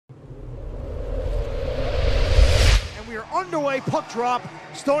underway, puck drop.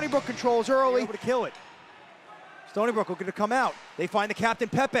 Stony Brook controls early. Able to kill it. Stony Brook looking to come out. They find the captain,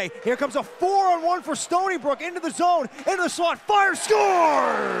 Pepe. Here comes a 4-on-1 for Stony Brook. Into the zone, into the slot, fire,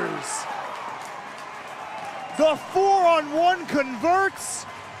 scores! The 4-on-1 converts.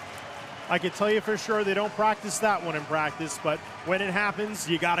 I can tell you for sure they don't practice that one in practice, but when it happens,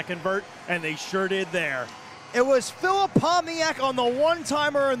 you got to convert, and they sure did there. It was Philip Pomniak on the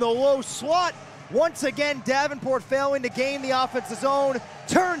one-timer in the low slot. Once again, Davenport failing to gain the offensive zone.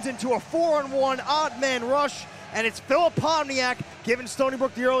 Turns into a 4-on-1 odd man rush, and it's Philip Pomniak giving Stony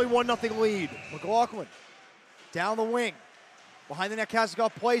Brook the early 1-0 lead. McLaughlin down the wing. Behind the net,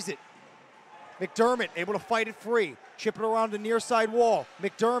 Kazakov plays it. McDermott able to fight it free. Chip it around the near side wall.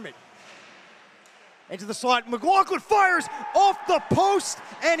 McDermott into the slot. McLaughlin fires off the post,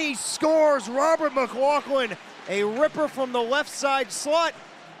 and he scores. Robert McLaughlin, a ripper from the left side slot,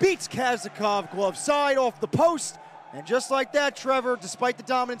 beats Kazakov glove side off the post. And just like that, Trevor, despite the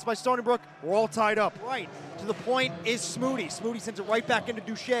dominance by Stony Brook, we're all tied up. Right to the point is Smoody. Smoody sends it right back into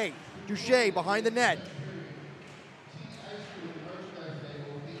Duche. Duche behind the net.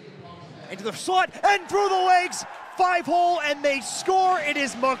 Into the slot and through the legs. 5-hole, and they score. It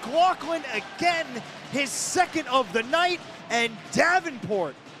is McLaughlin again, his second of the night, and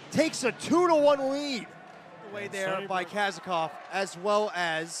Davenport takes a 2-1 lead. Away there by Kazakov, as well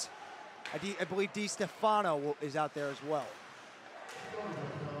as I believe Di Stefano is out there as well.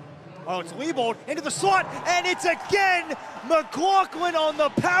 Oh, it's Liebold into the slot, and it's again McLaughlin on the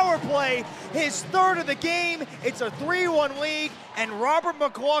power play, his third of the game. It's a 3-1 lead, and Robert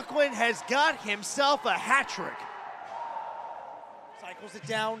McLaughlin has got himself a hat trick. Cycles it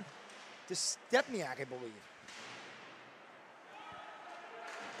down to Stepniak, I believe.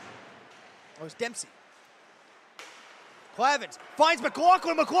 Oh, it's Dempsey. Clavins finds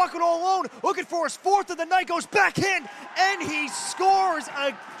McLaughlin. McLaughlin all alone, looking for his fourth of the night, goes backhand, and he scores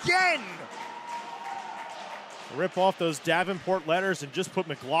again. Rip off those Davenport letters and just put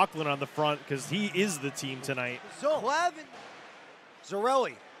McLaughlin on the front, because he is the team tonight. So Clavin,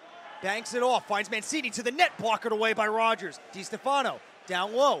 Zarelli banks it off, finds Mancini to the net, blockered away by Rogers. Di Stefano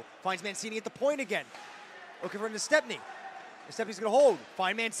down low, finds Mancini at the point again. Looking for Stepney. Stepney's gonna hold,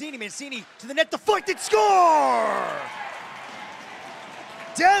 find Mancini. Mancini to the net, deflected, score!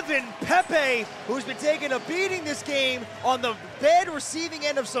 Devin Pepe, who's been taking a beating this game on the bad receiving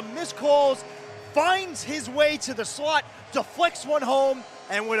end of some missed calls, finds his way to the slot, deflects one home,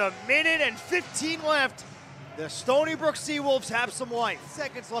 and with 1:15 left, the Stony Brook Seawolves have some life.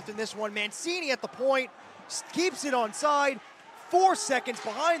 Seconds left in this one. Mancini at the point, keeps it onside, 4 seconds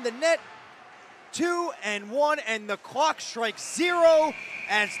behind the net, 2-1, and the clock strikes 0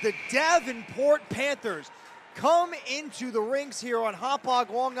 as the Davenport Panthers come into the rings here on Hauppauge,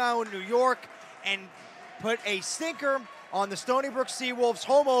 Long Island, New York, and put a stinker on the Stony Brook Seawolves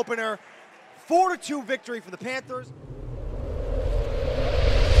home opener. 4-2 victory for the Panthers.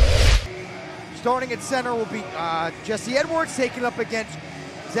 Starting at center will be Jesse Edwards taking up against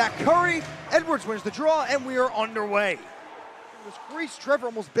Zach Curry. Edwards wins the draw, and we are underway. This crease, Trevor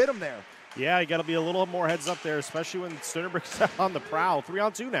almost bit him there. Yeah, you got to be a little more heads up there, especially when Stony Brook's on the prowl.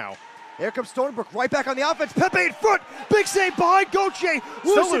 3-on-2 now. Here comes Stony Brook right back on the offense. Pepe in front. Big save behind Gauthier.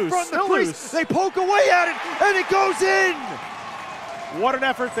 Loose in front of the crease. They poke away at it, and it goes in. What an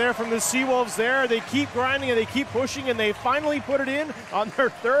effort there from the Seawolves there. They keep grinding and they keep pushing, and they finally put it in on their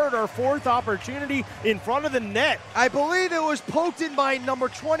third or fourth opportunity in front of the net. I believe it was poked in by number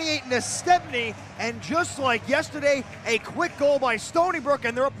 28, Stepney, and just like yesterday, a quick goal by Stony Brook,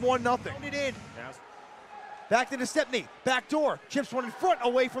 and they're up 1-0. It in. Back to Stepney, back door, chips one in front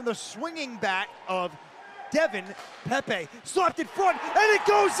away from the swinging bat of Devin Pepe. Slapped in front, and it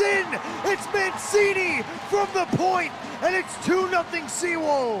goes in! It's Mancini from the point, and it's 2-0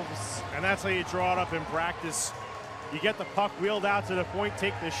 Seawolves. And that's how you draw it up in practice. You get the puck wheeled out to the point,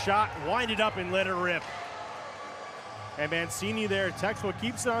 take the shot, wind it up, and let it rip. And Mancini there, textbook,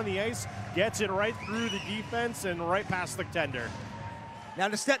 keeps it on the ice, gets it right through the defense and right past the tender. Now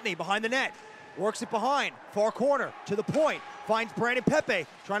to Stepney behind the net. Works it behind, far corner, to the point, finds Brandon Pepe,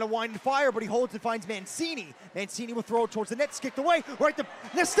 trying to wind and fire, but he holds and finds Mancini. Mancini will throw it towards the net, kicked away, right to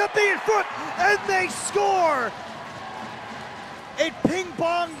Stepney in front, and they score! It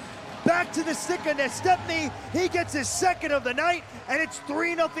ping-pong back to the stick of Stepney. He gets his second of the night, and it's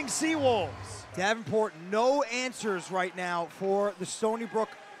 3-0 Seawolves. Davenport, no answers right now for the Stony Brook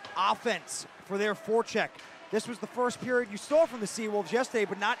offense for their forecheck. This was the first period you saw from the Seawolves yesterday,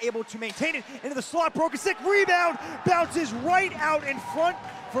 but not able to maintain it. Into the slot, broken stick, rebound, bounces right out in front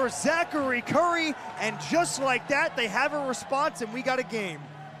for Zachary Curry, and just like that, they have a response, and we got a game.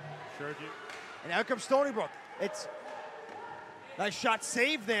 Sure do. And out comes Stony Brook. It's Nice shot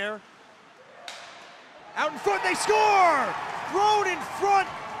saved there. Out in front, they score! Thrown in front,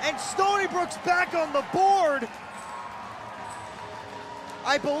 and Stony Brook's back on the board.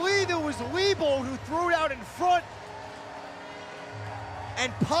 I believe it was Liebold who threw it out in front,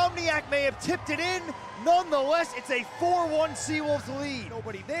 and Pomniak may have tipped it in. Nonetheless, it's a 4-1 Seawolves lead.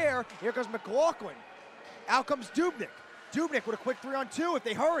 Nobody there. Here comes McLaughlin. Out comes Dubnyk. Dubnyk with a quick 3-on-2 if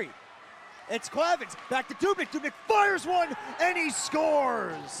they hurry. It's Clavins. Back to Dubnyk. Dubnyk fires one, and he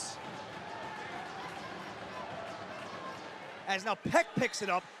scores. As now Peck picks it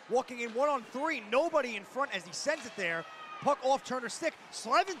up, walking in 1-on-3. Nobody in front as he sends it there. Puck off Turner's stick.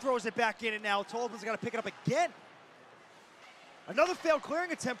 Slevin throws it back in, and now Tolman's got to pick it up again. Another failed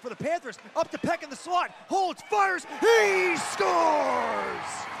clearing attempt for the Panthers. Up to Peck in the slot. Holds, fires, he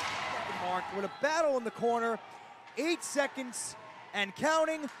scores! Mark with a battle in the corner. 8 seconds and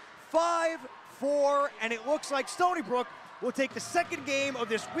counting. 5, 4, and it looks like Stony Brook will take the second game of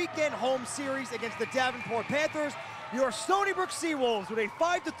this weekend home series against the Davenport Panthers. Your Stony Brook Seawolves with a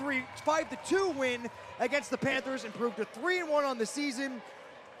 5-2 win against the Panthers, improved to 3-1 on the season.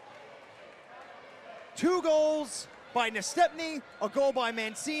 2 goals by Nestepny, a goal by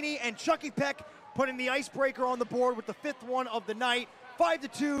Mancini, and Chucky Peck putting the icebreaker on the board with the 5th one of the night.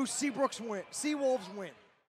 5-2 Seawolves win.